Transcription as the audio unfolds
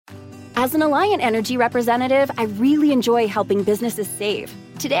As an Alliant Energy representative, I really enjoy helping businesses save.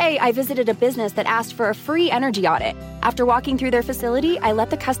 Today, I visited a business that asked for a free energy audit. After walking through their facility, I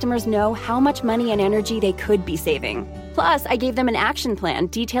let the customers know how much money and energy they could be saving. Plus, I gave them an action plan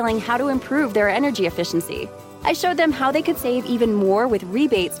detailing how to improve their energy efficiency. I showed them how they could save even more with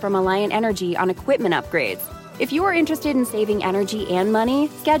rebates from Alliant Energy on equipment upgrades. If you are interested in saving energy and money,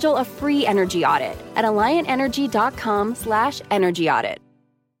 schedule a free energy audit at alliantenergy.com/energy audit.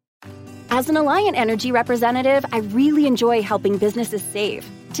 As an Alliant Energy representative, I really enjoy helping businesses save.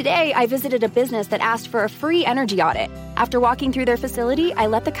 Today, I visited a business that asked for a free energy audit. After walking through their facility, I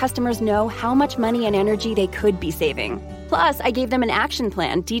let the customers know how much money and energy they could be saving. Plus, I gave them an action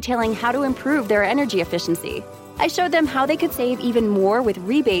plan detailing how to improve their energy efficiency. I showed them how they could save even more with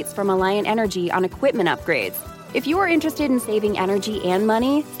rebates from Alliant Energy on equipment upgrades. If you are interested in saving energy and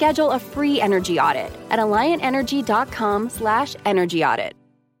money, schedule a free energy audit at alliantenergy.com/energy audit.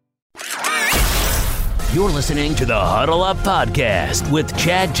 You're listening to the Huddle Up Podcast with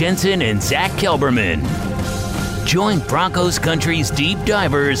Chad Jensen and Zach Kelberman. Join Broncos Country's deep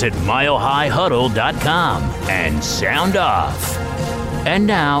divers at milehighhuddle.com and sound off. And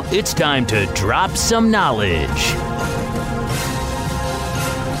now it's time to drop some knowledge.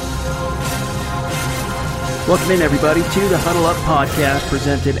 Welcome in, everybody, to the Huddle Up Podcast,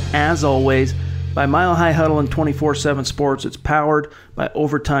 presented, as always, by Mile High Huddle and 24/7 Sports. It's powered by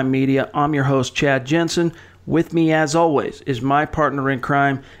Overtime Media. I'm your host, Chad Jensen. With me, as always, is my partner in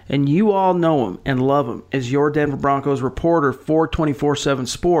crime, and you all know him and love him as your Denver Broncos reporter for 24/7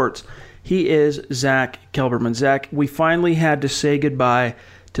 Sports. He is Zach Kelberman. Zach, we finally had to say goodbye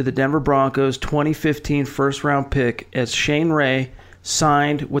to the Denver Broncos 2015 first-round pick as Shane Ray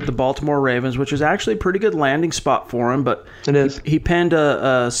signed with the Baltimore Ravens, which is actually a pretty good landing spot for him, but it is. He penned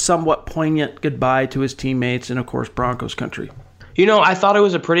a somewhat poignant goodbye to his teammates and, of course, Broncos country. You know, I thought it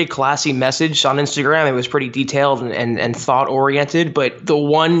was a pretty classy message on Instagram. It was pretty detailed and thought-oriented, but the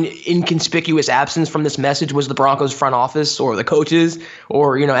one inconspicuous absence from this message was the Broncos front office or the coaches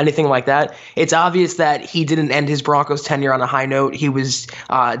or, anything like that. It's obvious that he didn't end his Broncos tenure on a high note. He was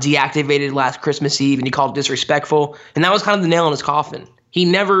deactivated last Christmas Eve, and he called it disrespectful, and that was kind of the nail in his coffin. He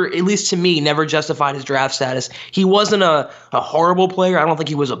never, at least to me, never justified his draft status. He wasn't a horrible player. I don't think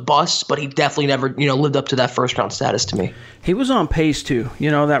he was a bust, but he definitely never, lived up to that first-round status to me. He was on pace, too.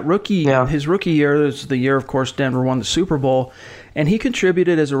 That rookie, His rookie year was the year, of course, Denver won the Super Bowl, and he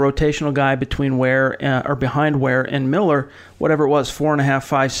contributed as a rotational guy behind Ware and Miller, whatever it was, 4.5,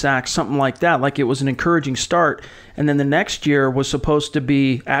 5 sacks, something like that. Like, it was an encouraging start. And then the next year was supposed to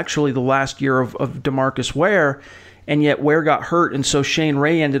be actually the last year of DeMarcus Ware, and yet Ware got hurt, and so Shane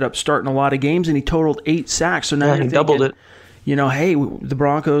Ray ended up starting a lot of games, and he totaled 8 sacks. So now he doubled it. Hey, the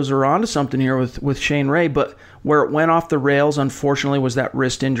Broncos are onto something here with Shane Ray. But where it went off the rails, unfortunately, was that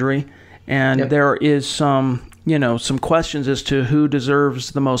wrist injury. And there is some questions as to who deserves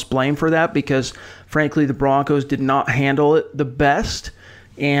the most blame for that, because, frankly, the Broncos did not handle it the best.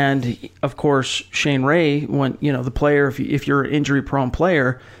 And, of course, Shane Ray, when the player, if you're an injury-prone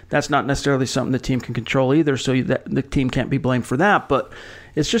player, that's not necessarily something the team can control either, so that the team can't be blamed for that. But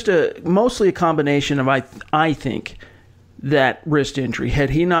it's just mostly a combination of, I think, that wrist injury. Had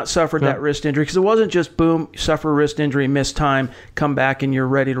he not suffered that wrist injury, because it wasn't just, boom, suffer a wrist injury, miss time, come back, and you're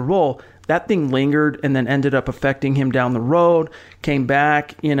ready to roll. That thing lingered and then ended up affecting him down the road, came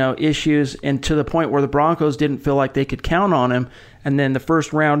back, issues, and to the point where the Broncos didn't feel like they could count on him. And then the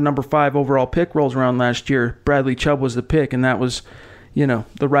first round, number 5 overall pick rolls around last year. Bradley Chubb was the pick, and that was,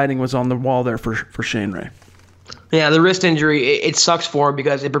 the writing was on the wall there for Shane Ray. Yeah, the wrist injury, it sucks for him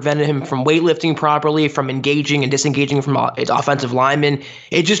because it prevented him from weightlifting properly, from engaging and disengaging from his offensive linemen.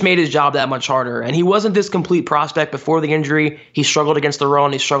 It just made his job that much harder. And he wasn't this complete prospect before the injury. He struggled against the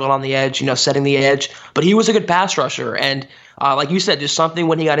run. He struggled on the edge, setting the edge. But he was a good pass rusher. And like you said, just something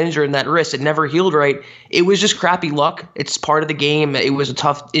when he got injured in that wrist, it never healed right. It was just crappy luck. It's part of the game. It was a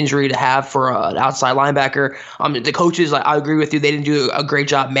tough injury to have for an outside linebacker. The coaches, I agree with you, they didn't do a great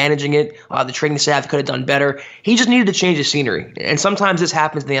job managing it. The training staff could have done better. He just needed to change his scenery. And sometimes this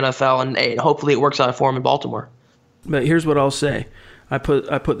happens in the NFL, and hopefully it works out for him in Baltimore. But here's what I'll say. I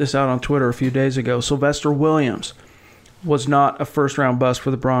put this out on Twitter a few days ago. Sylvester Williams was not a first-round bust for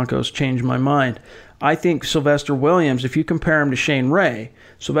the Broncos. Changed my mind. I think Sylvester Williams, if you compare him to Shane Ray,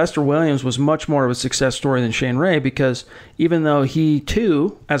 Sylvester Williams was much more of a success story than Shane Ray, because even though he,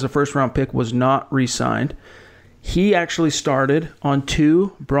 too, as a first-round pick, was not re-signed, he actually started on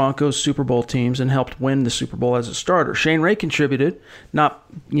 2 Broncos Super Bowl teams and helped win the Super Bowl as a starter. Shane Ray contributed, not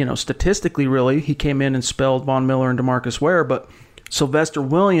statistically really. He came in and spelled Von Miller and DeMarcus Ware, but Sylvester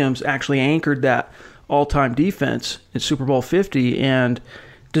Williams actually anchored that all-time defense in Super Bowl 50, and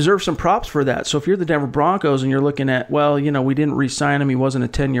deserves some props for that. So if you're the Denver Broncos and you're looking at, well, we didn't re-sign him, he wasn't a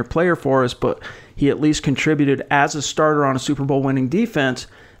 10-year player for us, but he at least contributed as a starter on a Super Bowl winning defense,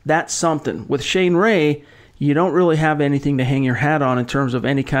 that's something. With Shane Ray, you don't really have anything to hang your hat on in terms of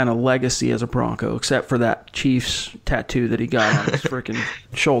any kind of legacy as a Bronco, except for that Chiefs tattoo that he got on his freaking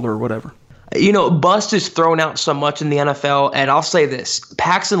shoulder or whatever. Bust is thrown out so much in the NFL, and I'll say this.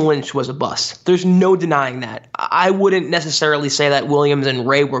 Paxton Lynch was a bust. There's no denying that. I wouldn't necessarily say that Williams and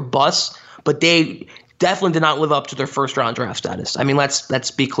Ray were busts, but they definitely did not live up to their first-round draft status. I mean, let's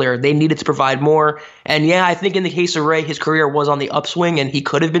be clear. They needed to provide more. And, yeah, I think in the case of Ray, his career was on the upswing, and he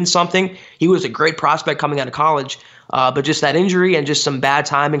could have been something. He was a great prospect coming out of college. But just that injury and just some bad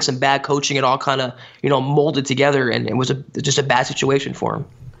timing, some bad coaching, it all kind of, molded together, and it was just a bad situation for him.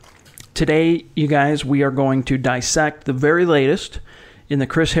 Today, you guys, we are going to dissect the very latest in the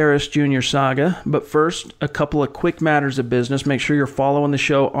Chris Harris Jr. saga. But first, a couple of quick matters of business. Make sure you're following the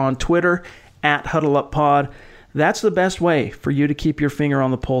show on Twitter, @HuddleUpPod. That's the best way for you to keep your finger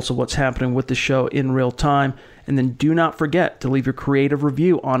on the pulse of what's happening with the show in real time. And then do not forget to leave your creative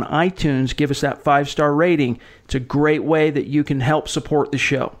review on iTunes. Give us that 5-star rating. It's a great way that you can help support the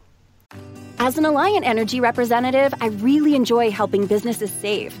show. As an Alliant Energy representative, I really enjoy helping businesses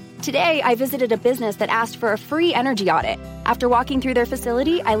save. Today, I visited a business that asked for a free energy audit. After walking through their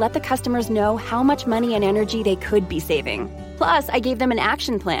facility, I let the customers know how much money and energy they could be saving. Plus, I gave them an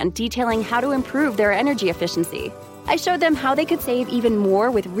action plan detailing how to improve their energy efficiency. I showed them how they could save even more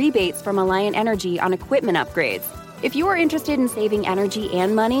with rebates from Alliant Energy on equipment upgrades. If you are interested in saving energy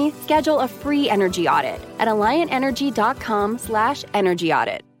and money, schedule a free energy audit at alliantenergy.com/energy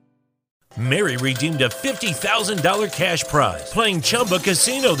audit. Mary redeemed a $50,000 cash prize playing Chumba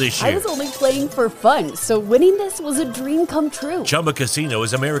Casino this year. I was only playing for fun, so winning this was a dream come true. Chumba Casino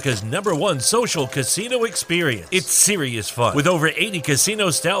is America's #1 social casino experience. It's serious fun. With over 80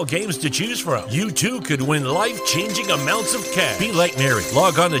 casino-style games to choose from, you too could win life-changing amounts of cash. Be like Mary.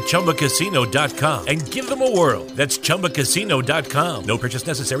 Log on to ChumbaCasino.com and give them a whirl. That's ChumbaCasino.com. No purchase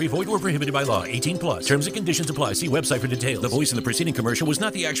necessary. Void or prohibited by law. 18+. Terms and conditions apply. See website for details. The voice in the preceding commercial was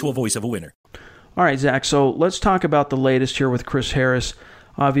not the actual voice of a winner. All right, Zach, so let's talk about the latest here with Chris Harris.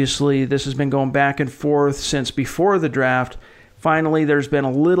 Obviously, this has been going back and forth since before the draft. Finally, there's been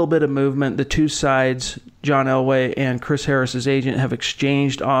a little bit of movement. The two sides, John Elway and Chris Harris's agent, have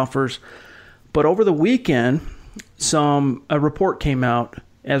exchanged offers. But over the weekend, a report came out,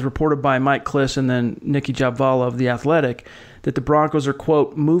 as reported by Mike Kliss and then Nikki Jabvala of The Athletic, that the Broncos are,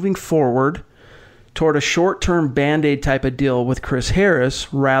 quote, moving forward toward a short-term Band-Aid type of deal with Chris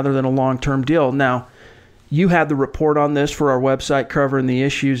Harris rather than a long-term deal. Now, you had the report on this for our website covering the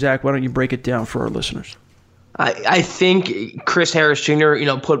issue. Zach, why don't you break it down for our listeners? I think Chris Harris Jr.,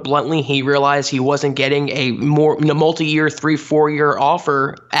 put bluntly, he realized he wasn't getting a more multi-year, 3-4 year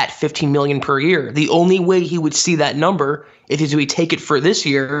offer at $15 million per year. The only way he would see that number is we take it for this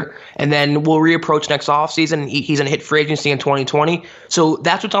year, and then we'll reapproach next offseason. He's going to hit free agency in 2020. So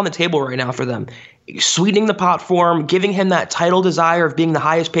that's what's on the table right now for them. Sweetening the pot for him, giving him that title desire of being the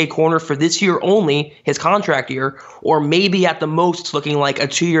highest paid corner for this year only, his contract year, or maybe at the most looking like a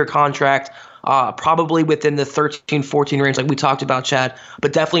 2-year contract, probably within the 13-14 range like we talked about, Chad,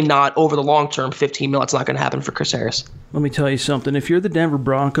 but definitely not over the long term, $15 million. It's not going to happen for Chris Harris. Let me tell you something. If you're the Denver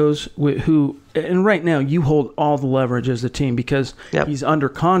Broncos, and right now you hold all the leverage as the team because he's under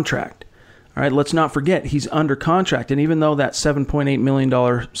contract. All right, let's not forget he's under contract. And even though that $7.8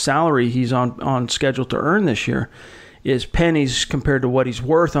 million salary he's on schedule to earn this year is pennies compared to what he's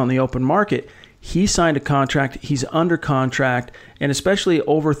worth on the open market, he signed a contract, he's under contract, and especially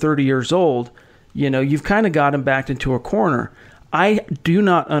over 30 years old, you've kind of got him backed into a corner. I do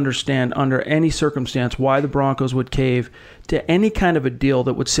not understand under any circumstance why the Broncos would cave to any kind of a deal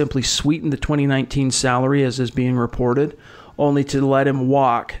that would simply sweeten the 2019 salary as is being reported, only to let him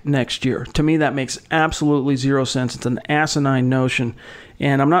walk next year. To me, that makes absolutely zero sense. It's an asinine notion.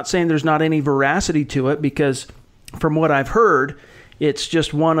 And I'm not saying there's not any veracity to it because from what I've heard, it's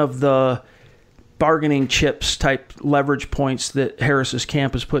just one of the bargaining chips type leverage points that Harris's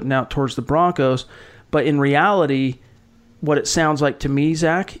camp is putting out towards the Broncos. But in reality, what it sounds like to me,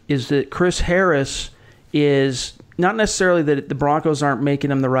 Zach, is that Chris Harris is not necessarily that the Broncos aren't making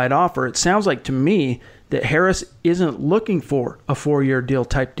him the right offer. It sounds like to me that Harris isn't looking for a 4-year deal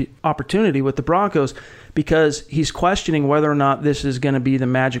type opportunity with the Broncos because he's questioning whether or not this is going to be the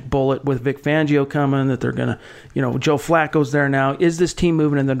magic bullet with Vic Fangio coming, that they're going to, Joe Flacco's there now. Is this team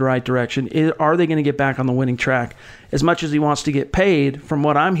moving in the right direction? Are they going to get back on the winning track? As much as he wants to get paid, from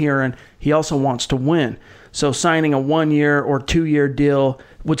what I'm hearing, he also wants to win. So signing a 1-year or 2-year deal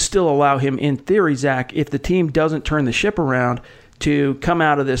would still allow him, in theory, Zach, if the team doesn't turn the ship around, to come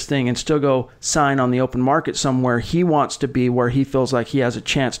out of this thing and still go sign on the open market somewhere. He wants to be where he feels like he has a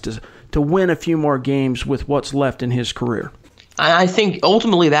chance to win a few more games with what's left in his career. I think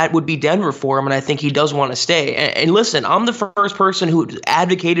ultimately that would be Denver for him, and I think he does want to stay. And listen, I'm the first person who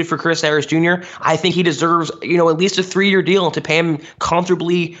advocated for Chris Harris Jr. I think he deserves, at least a 3-year deal to pay him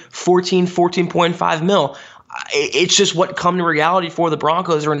comfortably $14.5 million. It's just what come to reality for the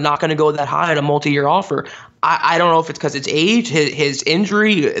Broncos. Are not going to go that high on a multi-year offer. I don't know if it's because it's age, his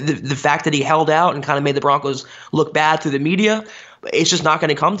injury, the fact that he held out and kind of made the Broncos look bad through the media. It's just not going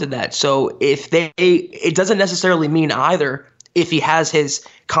to come to that. So it doesn't necessarily mean either if he has his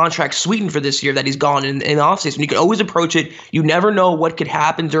contract sweetened for this year that he's gone in the offseason. You can always approach it. You never know what could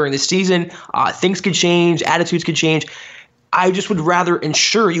happen during the season. Things could change. Attitudes could change. I just would rather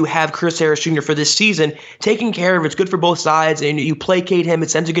ensure you have Chris Harris Jr. for this season, taking care of it's good for both sides, and you placate him. It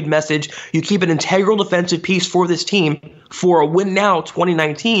sends a good message. You keep an integral defensive piece for this team for a win now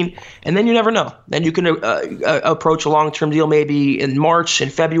 2019, and then you never know. Then you can approach a long-term deal maybe in March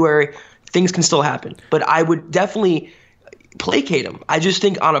and February. Things can still happen. But I would definitely placate him. I just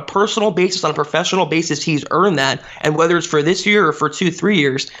think on a personal basis, on a professional basis, he's earned that. And whether it's for this year or for 2-3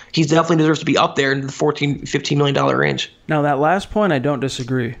 years, he definitely deserves to be up there in the $14-15 million range. Now, that last point, I don't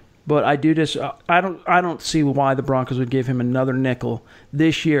disagree. But I do I don't see why the Broncos would give him another nickel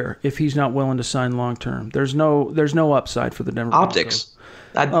this year if he's not willing to sign long term. There's no upside for the Denver Optics.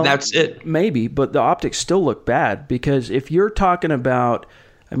 Broncos. That's it. Maybe, but the optics still look bad because if you're talking about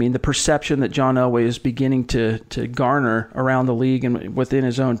the perception that John Elway is beginning to garner around the league and within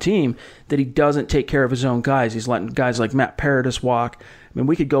his own team, that he doesn't take care of his own guys. He's letting guys like Matt Paradis walk.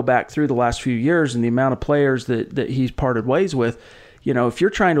 We could go back through the last few years and the amount of players that he's parted ways with. If you're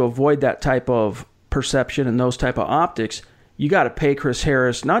trying to avoid that type of perception and those type of optics, you got to pay Chris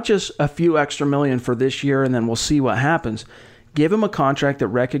Harris not just a few extra million for this year and then we'll see what happens. Give him a contract that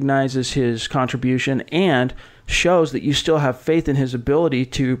recognizes his contribution and shows that you still have faith in his ability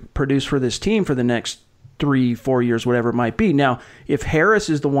to produce for this team for the next 3-4 years, whatever it might be. Now, if Harris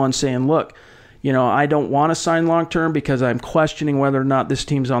is the one saying, look, I don't want to sign long-term because I'm questioning whether or not this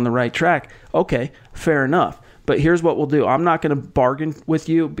team's on the right track, okay, fair enough. But here's what we'll do. I'm not going to bargain with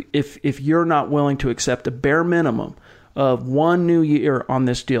you if you're not willing to accept a bare minimum of 1 new year on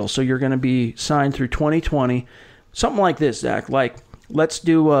this deal. So you're going to be signed through 2020. Something like this, Zach. Like, let's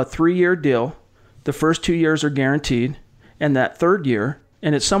do a 3-year deal. The first 2 years are guaranteed, and that third year,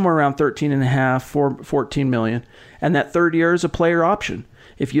 and it's somewhere around $13.5-14 million, and that third year is a player option.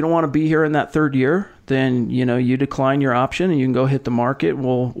 If you don't want to be here in that third year, then you decline your option, and you can go hit the market.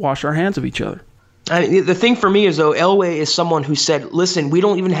 We'll wash our hands of each other. The thing for me is, though, Elway is someone who said, listen, we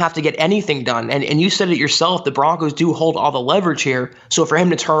don't even have to get anything done. And you said it yourself, the Broncos do hold all the leverage here. So for him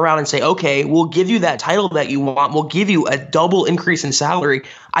to turn around and say, okay, we'll give you that title that you want. We'll give you a double increase in salary.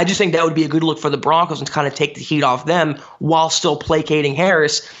 I just think that would be a good look for the Broncos and kind of take the heat off them while still placating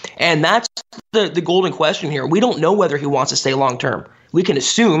Harris. And that's the golden question here. We don't know whether he wants to stay long term. We can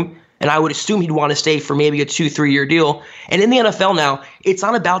assume. And I would assume he'd want to stay for maybe a 2-3 year deal. And in the NFL now, it's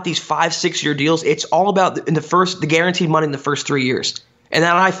not about these 5-6 year deals. It's all about the guaranteed money in the first 3 years. And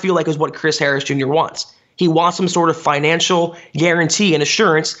that I feel like is what Chris Harris Jr. wants. He wants some sort of financial guarantee and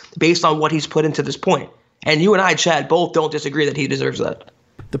assurance based on what he's put into this point. And you and I, Chad, both don't disagree that he deserves that.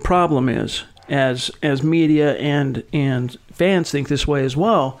 The problem is, as media and fans think this way as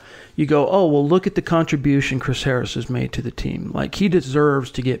well, you go, oh, well, look at the contribution Chris Harris has made to the team. Like, he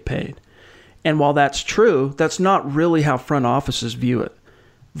deserves to get paid. And while that's true, that's not really how front offices view it.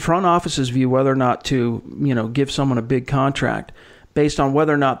 Front offices view whether or not to, give someone a big contract based on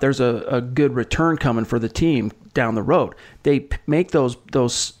whether or not there's a good return coming for the team down the road. They make those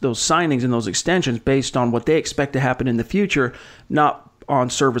signings and those extensions based on what they expect to happen in the future, not on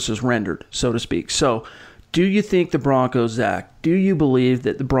services rendered, so to speak. So, do you think the Broncos, Zach, do you believe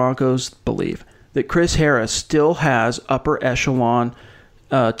that the Broncos believe that Chris Harris still has upper echelon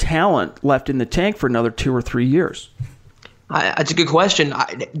talent left in the tank for another 2 or 3 years? That's a good question.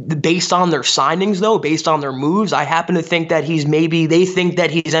 Based on their signings, though, based on their moves, I happen to think that they think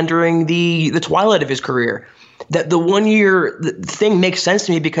that he's entering the twilight of his career. That the 1 year thing makes sense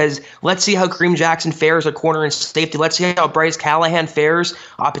to me because let's see how Kareem Jackson fares at corner and safety. Let's see how Bryce Callahan fares,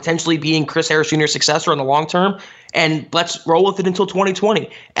 potentially being Chris Harris Jr.'s successor in the long term. And let's roll with it until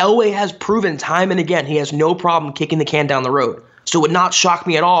 2020. Elway has proven time and again he has no problem kicking the can down the road. So it would not shock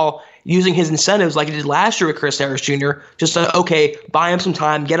me at all using his incentives like he did last year with Chris Harris Jr. Just to, buy him some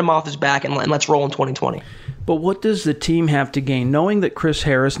time, get him off his back, and let's roll in 2020. But what does the team have to gain? Knowing that Chris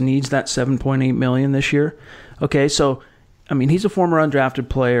Harris needs that $7.8 million this year? Okay, so, he's a former undrafted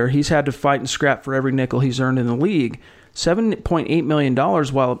player. He's had to fight and scrap for every nickel he's earned in the league. $7.8 million,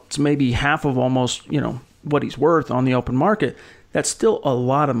 while it's maybe half of almost, what he's worth on the open market, that's still a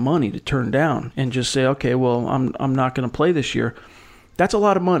lot of money to turn down and just say, okay, well, I'm not going to play this year. That's a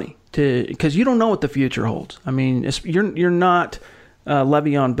lot of money because you don't know what the future holds. I mean, you're not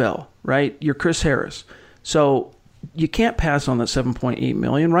Le'Veon Bell, right? You're Chris Harris. So you can't pass on that $7.8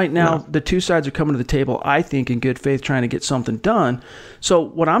 million. Right now, The two sides are coming to the table, I think, in good faith, trying to get something done. So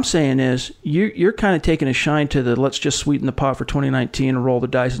what I'm saying is you're kind of taking a shine to the let's just sweeten the pot for 2019 and roll the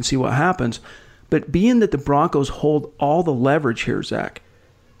dice and see what happens. But being that the Broncos hold all the leverage here, Zach,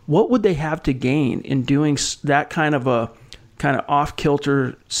 what would they have to gain in doing that kind of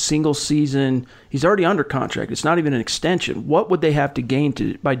off-kilter single season? He's already under contract. It's not even an extension. What would they have to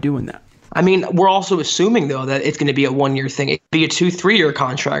gain by doing that? I mean, we're also assuming, though, that it's going to be a one-year thing. It could be a 2-3-year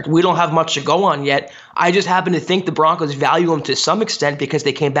contract. We don't have much to go on yet. I just happen to think the Broncos value him to some extent because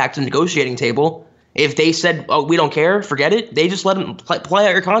they came back to the negotiating table. If they said, oh, we don't care, forget it, they just let him play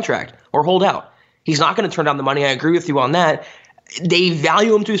out your contract or hold out. He's not going to turn down the money. I agree with you on that. They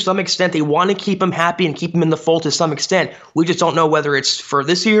value him to some extent. They want to keep him happy and keep him in the fold to some extent. We just don't know whether it's for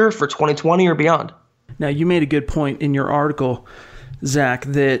this year, for 2020, or beyond. Now, you made a good point in your article, Zach,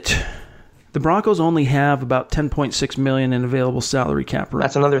 that the Broncos only have about $10.6 million in available salary cap room.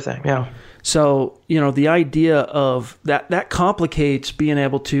 That's another thing, yeah. So, the idea of that complicates being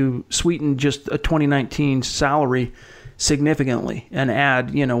able to sweeten just a 2019 salary significantly and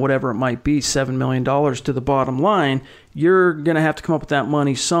add, whatever it might be, $7 million to the bottom line. You're going to have to come up with that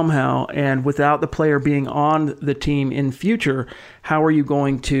money somehow. And without the player being on the team in future, how are you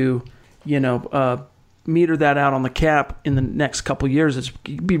going to, meter that out on the cap in the next couple of years?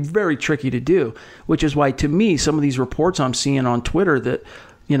 It'd be very tricky to do, which is why, to me, some of these reports I'm seeing on Twitter that,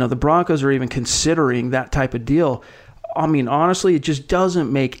 the Broncos are even considering that type of deal. I mean, honestly, it just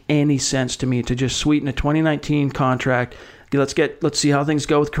doesn't make any sense to me to just sweeten a 2019 contract. Let's see how things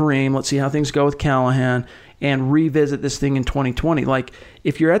go with Kareem. Let's see how things go with Callahan and revisit this thing in 2020. Like,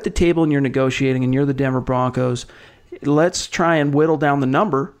 if you're at the table and you're negotiating and you're the Denver Broncos, let's try and whittle down the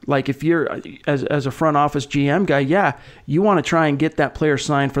number. Like, if you're, as a front office GM guy, you want to try and get that player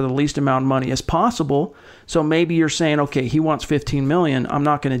signed for the least amount of money as possible. So maybe you're saying, okay, he wants $15 million. I'm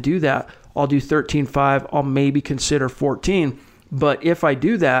not going to do that. I'll do 13.5. I'll maybe consider 14. But if I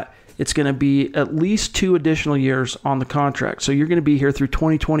do that, it's going to be at least 2 additional years on the contract. So you're going to be here through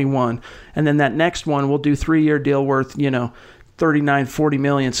 2021. And then that next one, we'll do 3-year deal worth, 39, 40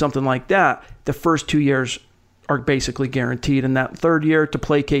 million, something like that. The first 2 years are basically guaranteed. And that third year, to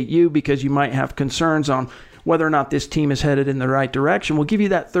placate you because you might have concerns on whether or not this team is headed in the right direction, we'll give you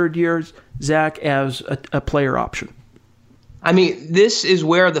that third year, Zach, as a player option. I mean, this is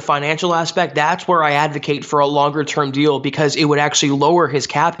where the financial aspect, that's where I advocate for a longer-term deal because it would actually lower his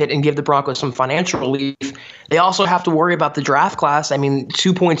cap hit and give the Broncos some financial relief. They also have to worry about the draft class. I mean,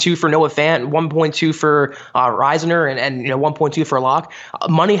 2.2 for Noah Fant, 1.2 for Reisner, and 1.2 for Locke.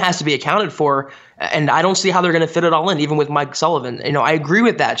 Money has to be accounted for, and I don't see how they're going to fit it all in, even with Mike Sullivan. I agree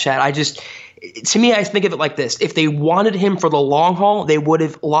with that, Chad. To me, I think of it like this. If they wanted him for the long haul, they would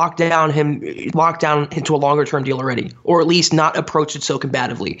have locked down into a longer term deal already, or at least not approached it so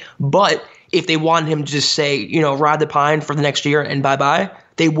combatively. But if they wanted him to just say, ride the pine for the next year and bye-bye,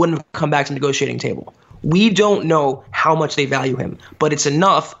 they wouldn't have come back to the negotiating table. We don't know how much they value him, but it's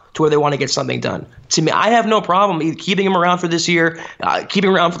enough to where they want to get something done. To me, I have no problem keeping him around for this year, keeping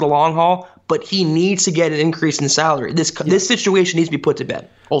him around for the long haul, but he needs to get an increase in salary. This situation needs to be put to bed,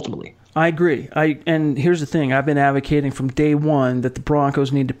 ultimately. I agree. And here's the thing. I've been advocating from day one that the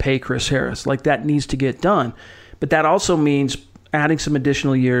Broncos need to pay Chris Harris. Like, that needs to get done. But that also means adding some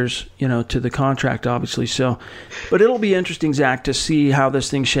additional years, to the contract, obviously. So, but it'll be interesting, Zach, to see how this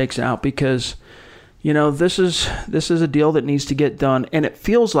thing shakes out because, this is a deal that needs to get done. And it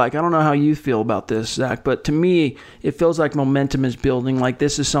feels like, I don't know how you feel about this, Zach, but to me, it feels like momentum is building. Like,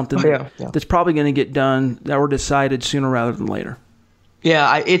 this is something that's probably going to get done or decided sooner rather than later.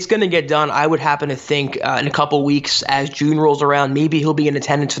 Yeah, it's going to get done. I would happen to think in a couple weeks as June rolls around, maybe he'll be in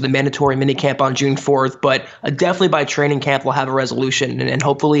attendance for the mandatory minicamp on June 4th. But definitely by training camp, we'll have a resolution. And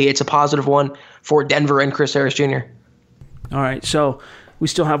hopefully it's a positive one for Denver and Chris Harris Jr. All right, so we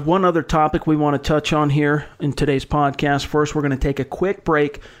still have one other topic we want to touch on here in today's podcast. First, we're going to take a quick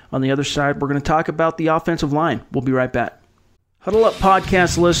break. On the other side, we're going to talk about the offensive line. We'll be right back. Huddle Up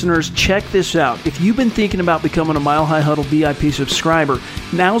Podcast listeners, check this out. If you've been thinking about becoming a Mile High Huddle VIP subscriber,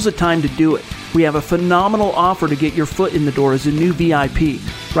 now's the time to do it. We have a phenomenal offer to get your foot in the door as a new VIP.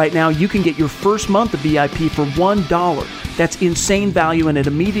 Right now, you can get your first month of VIP for $1. That's insane value, and it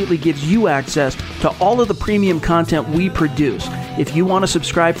immediately gives you access to all of the premium content we produce. If you want to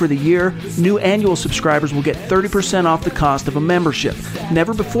subscribe for the year, new annual subscribers will get 30% off the cost of a membership.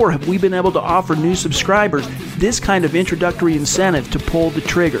 Never before have we been able to offer new subscribers this kind of introductory incentive to pull the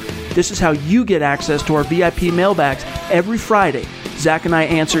trigger. This is how you get access to our VIP mailbags every Friday. Zach and I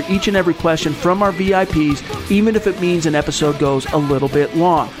answer each and every question from our VIPs, even if it means an episode goes a little bit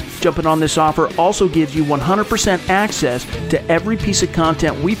long. Jumping on this offer also gives you 100% access to every piece of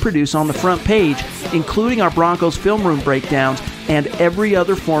content we produce on the front page, including our Broncos film room breakdowns and every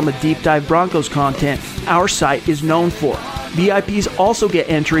other form of deep dive Broncos content our site is known for. VIPs also get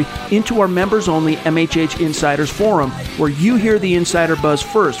entry into our members-only MHH Insiders Forum, where you hear the insider buzz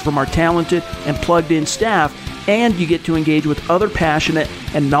first from our talented and plugged-in staff, and you get to engage with other passionate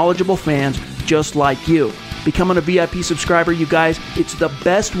and knowledgeable fans just like you. Becoming a VIP subscriber, you guys, it's the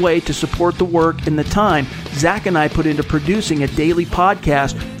best way to support the work and the time Zach and I put into producing a daily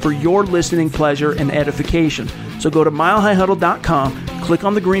podcast for your listening pleasure and edification. So go to milehighhuddle.com, click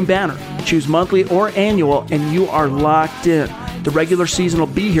on the green banner, choose monthly or annual, and you are locked in. The regular season will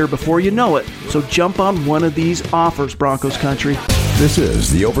be here before you know it, so jump on one of these offers, Broncos Country. This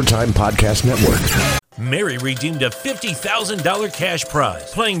is the Overtime Podcast Network. Mary redeemed a $50,000 cash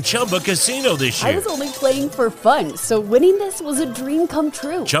prize playing Chumba Casino this year. I was only playing for fun, so winning this was a dream come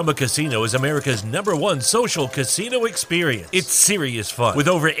true. Chumba Casino is America's #1 social casino experience. It's serious fun. With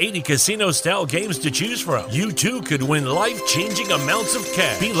over 80 casino-style games to choose from, you too could win life-changing amounts of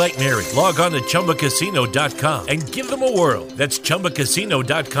cash. Be like Mary. Log on to ChumbaCasino.com and give them a whirl. That's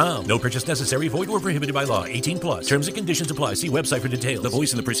ChumbaCasino.com. No purchase necessary. Void where prohibited by law. 18+. Terms and conditions apply. See website for details. The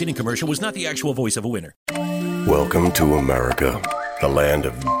voice in the preceding commercial was not the actual voice of a winner. Welcome to America, the land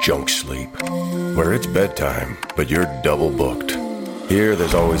of junk sleep, where it's bedtime, but you're double booked. Here,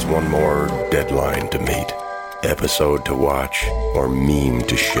 there's always one more deadline to meet, episode to watch, or meme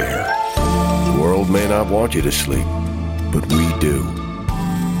to share. The world may not want you to sleep, but we do.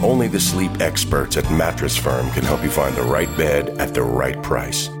 Only the sleep experts at Mattress Firm can help you find the right bed at the right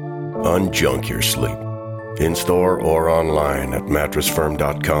price. Unjunk your sleep. In store or online at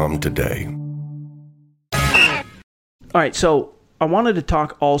mattressfirm.com today. All right, so I wanted to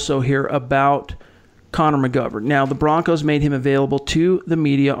talk also here about Connor McGovern. Now, the Broncos made him available to the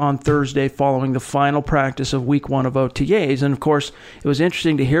media on Thursday following the final practice of Week 1 of OTAs. And, of course, it was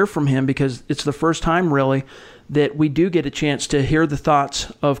interesting to hear from him because it's the first time, really, that we do get a chance to hear the thoughts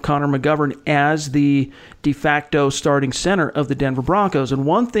of Connor McGovern as the de facto starting center of the Denver Broncos. And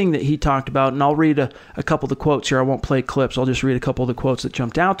one thing that he talked about, and I'll read a couple of the quotes here. I won't play clips. I'll just read a couple of the quotes that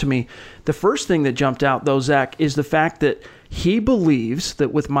jumped out to me. The first thing that jumped out, though, Zach, is the fact that he believes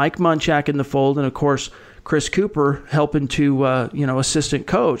that with Mike Munchak in the fold and, of course, Chris Cooper helping to, assistant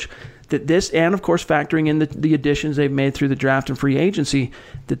coach, that this, and of course factoring in the additions they've made through the draft and free agency,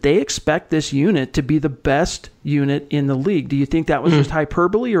 that they expect this unit to be the best unit in the league. Do you think that was just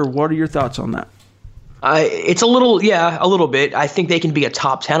hyperbole, or what are your thoughts on that? It's a little bit. I think they can be a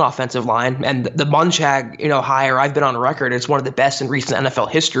top 10 offensive line. And the Munchak, hire, I've been on record, it's one of the best in recent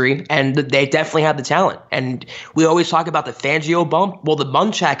NFL history. And they definitely have the talent. And we always talk about the Fangio bump. Well, the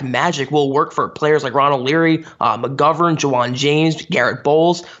Munchak magic will work for players like Ronald Leary, McGovern, Juwan James, Garrett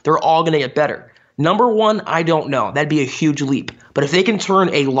Bowles. They're all going to get better. Number one, I don't know. That'd be a huge leap. But if they can turn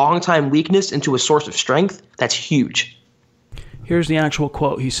a longtime weakness into a source of strength, that's huge. Here's the actual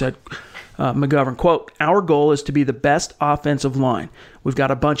quote. He said, McGovern, quote, "Our goal is to be the best offensive line. We've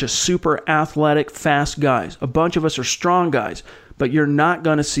got a bunch of super athletic, fast guys. A bunch of us are strong guys, but you're not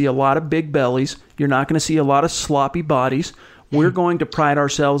going to see a lot of big bellies. You're not going to see a lot of sloppy bodies. We're going to pride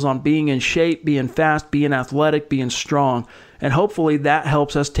ourselves on being in shape, being fast, being athletic, being strong, and hopefully that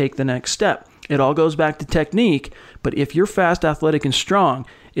helps us take the next step. It all goes back to technique, but if you're fast, athletic, and strong,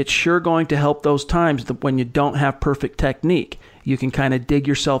 it's sure going to help those times when you don't have perfect technique. You can kind of dig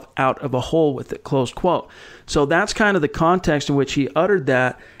yourself out of a hole with it," close quote. So that's kind of the context in which he uttered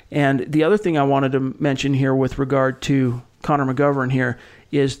that. And the other thing I wanted to mention here with regard to Connor McGovern here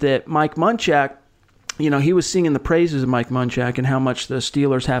is that Mike Munchak, he was singing the praises of Mike Munchak and how much the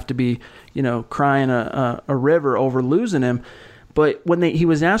Steelers have to be, crying a river over losing him. But when he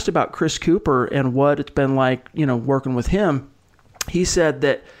was asked about Chris Cooper and what it's been like, working with him, he said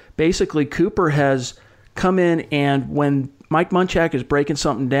that basically Cooper has come in, and when Mike Munchak is breaking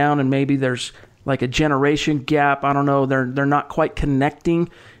something down and maybe there's like a generation gap, I don't know, they're not quite connecting.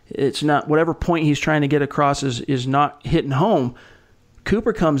 It's not, whatever point he's trying to get across is not hitting home.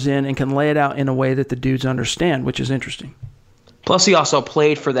 Cooper comes in and can lay it out in a way that the dudes understand, which is interesting. Plus, he also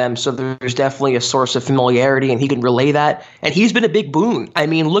played for them, so there's definitely a source of familiarity, and he can relay that. And he's been a big boon. I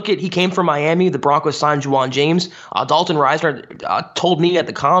mean, he came from Miami. The Broncos signed Juwan James. Dalton Risner told me at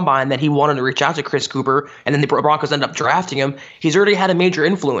the Combine that he wanted to reach out to Chris Cooper, and then the Broncos ended up drafting him. He's already had a major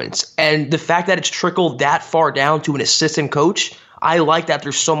influence. And the fact that it's trickled that far down to an assistant coach, I like that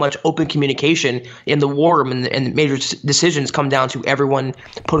there's so much open communication in the war room, and major decisions come down to everyone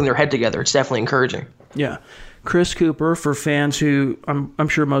putting their head together. It's definitely encouraging. Yeah. Chris Cooper, for fans who, I'm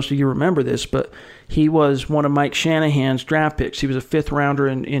sure most of you remember this, but he was one of Mike Shanahan's draft picks. He was a fifth rounder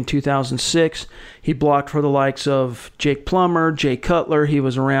in 2006. He blocked for the likes of Jake Plummer, Jay Cutler. He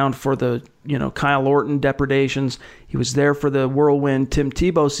was around for the Kyle Orton depredations. He was there for the whirlwind Tim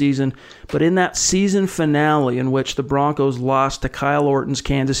Tebow season. But in that season finale in which the Broncos lost to Kyle Orton's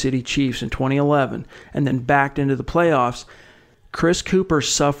Kansas City Chiefs in 2011 and then backed into the playoffs, Chris Cooper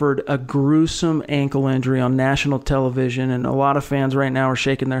suffered a gruesome ankle injury on national television, and a lot of fans right now are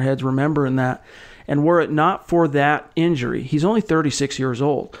shaking their heads remembering that. And were it not for that injury, he's only 36 years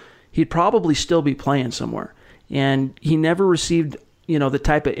old, he'd probably still be playing somewhere. And he never received, the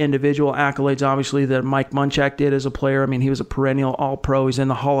type of individual accolades, obviously, that Mike Munchak did as a player. I mean, he was a perennial All-Pro. He's in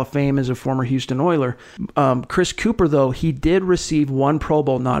the Hall of Fame as a former Houston Oiler. Chris Cooper, though, he did receive one Pro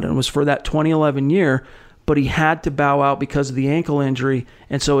Bowl nod, and it was for that 2011 year, but he had to bow out because of the ankle injury,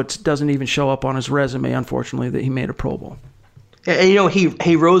 and so it doesn't even show up on his resume, unfortunately, that he made a Pro Bowl. And,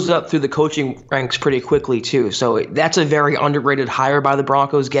 he rose up through the coaching ranks pretty quickly, too. So that's a very underrated hire by the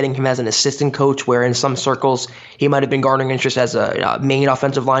Broncos, getting him as an assistant coach, where in some circles he might have been garnering interest as a main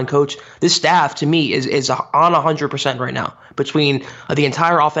offensive line coach. This staff, to me, is on 100% right now between the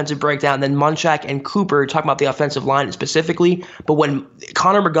entire offensive breakdown. Then Munchak and Cooper, talking about the offensive line specifically. But when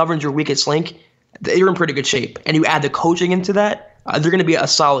Connor McGovern's your weakest link, you're in pretty good shape. And you add the coaching into that, they're going to be a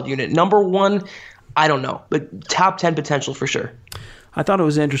solid unit. Number one, I don't know, but top 10 potential for sure. I thought it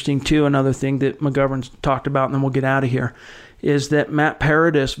was interesting, too, another thing that McGovern's talked about, and then we'll get out of here, is that Matt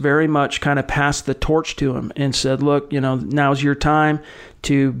Paradis very much kind of passed the torch to him and said, look, now's your time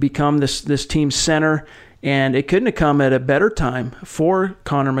to become this team's center. And it couldn't have come at a better time for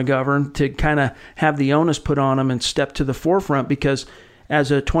Connor McGovern to kind of have the onus put on him and step to the forefront, because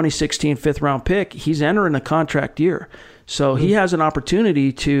as a 2016 fifth-round pick, he's entering a contract year. So he has an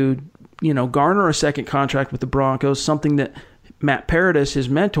opportunity to, garner a second contract with the Broncos, something that Matt Paradis, his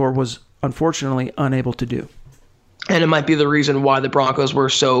mentor, was unfortunately unable to do. And it might be the reason why the Broncos were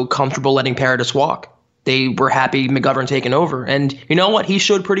so comfortable letting Paradis walk. They were happy McGovern taking over. And you know what? He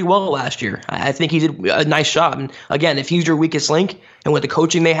showed pretty well last year. I think he did a nice job. And again, if he's your weakest link, and with the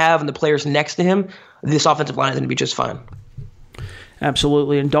coaching they have and the players next to him, this offensive line is going to be just fine.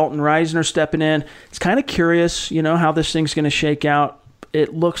 Absolutely. And Dalton Risner stepping in. It's kind of curious, how this thing's going to shake out.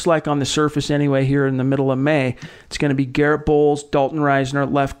 It looks like on the surface anyway here in the middle of May, it's going to be Garrett Bowles, Dalton Risner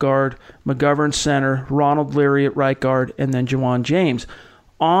at left guard, McGovern center, Ronald Leary at right guard, and then Juwan James.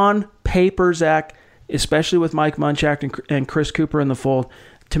 On paper, Zach, especially with Mike Munchak and Chris Cooper in the fold,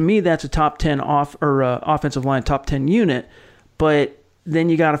 to me that's a top 10 offensive line, top 10 unit, but then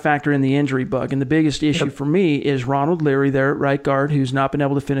you got to factor in the injury bug. And the biggest issue for me is Ronald Leary there at right guard, who's not been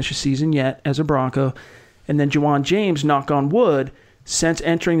able to finish a season yet as a Bronco. And then Juwan James, knock on wood, since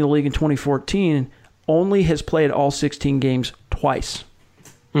entering the league in 2014, only has played all 16 games twice.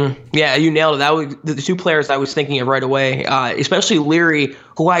 Yeah, you nailed it. That was the two players I was thinking of right away, especially Leary,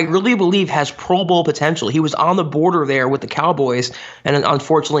 who I really believe has Pro Bowl potential. He was on the border there with the Cowboys, and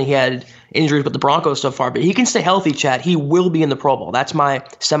unfortunately he had injuries with the Broncos so far. But he can stay healthy, Chad. He will be in the Pro Bowl. That's my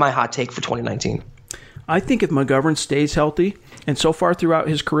semi-hot take for 2019. I think if McGovern stays healthy, and so far throughout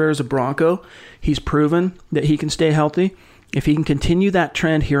his career as a Bronco, he's proven that he can stay healthy. If he can continue that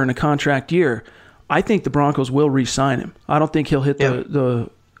trend here in a contract year, I think the Broncos will re-sign him. I don't think he'll hit the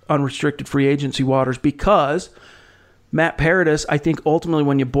unrestricted free agency waters, because Matt Paradis, I think ultimately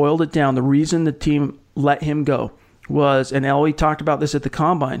when you boiled it down, the reason the team let him go was, and Elway talked about this at the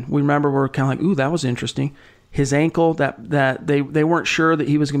Combine, we remember we were kind of like, ooh, that was interesting. His ankle, that they weren't sure that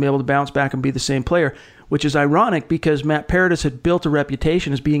he was going to be able to bounce back and be the same player, which is ironic because Matt Paradis had built a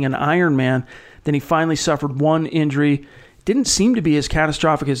reputation as being an Iron Man. Then he finally suffered one injury. Didn't seem to be as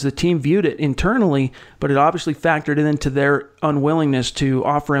catastrophic as the team viewed it internally, but it obviously factored into their unwillingness to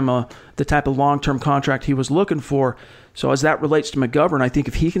offer him the type of long-term contract he was looking for. So as that relates to McGovern, I think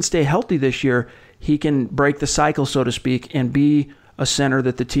if he can stay healthy this year, he can break the cycle, so to speak, and be a center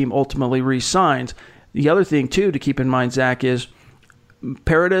that the team ultimately re-signs. The other thing, too, to keep in mind, Zach, is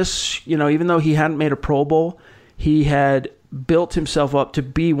Paradis, even though he hadn't made a Pro Bowl, he had built himself up to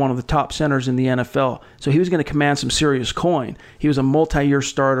be one of the top centers in the NFL. So he was going to command some serious coin. He was a multi-year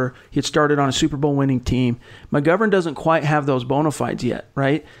starter. He had started on a Super Bowl winning team. McGovern doesn't quite have those bona fides yet,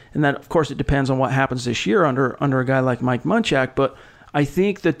 right? And that, of course, it depends on what happens this year under a guy like Mike Munchak. But I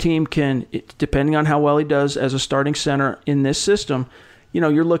think the team can, depending on how well he does as a starting center in this system,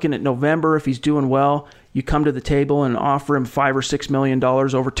 you're looking at November. If he's doing well, you come to the table and offer him $5 or $6 million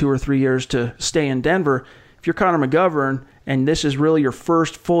over 2 or 3 years to stay in Denver. If you're Connor McGovern and this is really your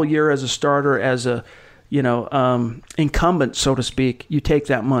first full year as a starter, as a incumbent, so to speak, you take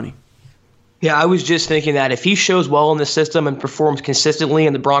that money. Yeah, I was just thinking that if he shows well in the system and performs consistently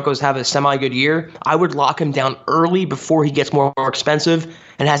and the Broncos have a semi-good year, I would lock him down early before he gets more expensive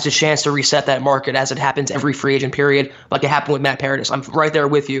and has the chance to reset that market as it happens every free agent period, like it happened with Matt Paradis. I'm right there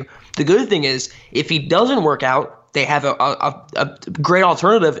with you. The good thing is, if he doesn't work out, they have a great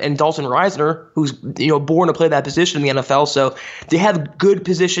alternative in Dalton Reisner, who's born to play that position in the NFL. So they have good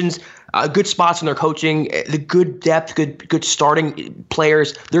positions, good spots in their coaching, the good depth, good starting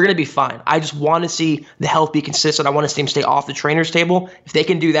players. They're going to be fine. I just want to see the health be consistent. I want to see him stay off the trainer's table. If they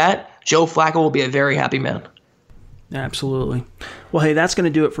can do that, Joe Flacco will be a very happy man. Absolutely. Well, hey, that's going to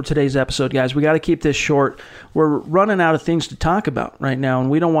do it for today's episode, guys. We got to keep this short. We're running out of things to talk about right now, and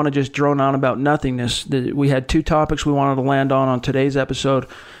we don't want to just drone on about nothingness. We had 2 topics we wanted to land on today's episode.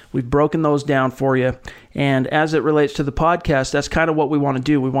 We've broken those down for you. And as it relates to the podcast, that's kind of what we want to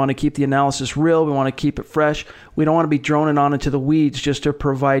do. We want to keep the analysis real. We want to keep it fresh. We don't want to be droning on into the weeds just to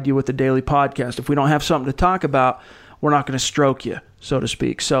provide you with a daily podcast. If we don't have something to talk about, we're not going to stroke you, so to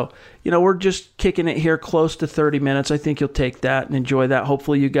speak. So, we're just kicking it here close to 30 minutes. I think you'll take that and enjoy that.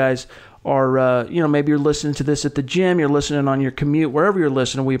 Hopefully you guys are, maybe you're listening to this at the gym, you're listening on your commute, wherever you're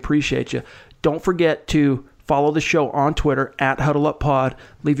listening, we appreciate you. Don't forget to follow the show on Twitter at HuddleUpPod.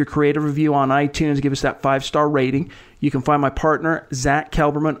 Leave your creative review on iTunes. Give us that 5-star rating. You can find my partner, Zach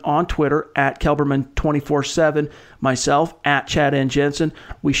Kelberman, on Twitter at Kelberman247. Myself at Chad N. Jensen.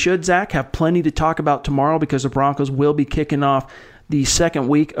 We should, Zach, have plenty to talk about tomorrow because the Broncos will be kicking off the second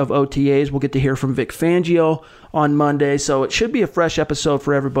week of OTAs. We'll get to hear from Vic Fangio on Monday. So it should be a fresh episode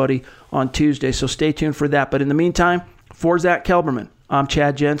for everybody on Tuesday. So stay tuned for that. But in the meantime, for Zach Kelberman, I'm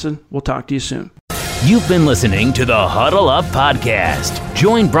Chad Jensen. We'll talk to you soon. You've been listening to the Huddle Up Podcast.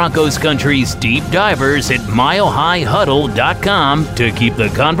 Join Broncos Country's deep divers at milehighhuddle.com to keep the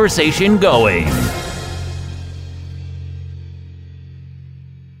conversation going.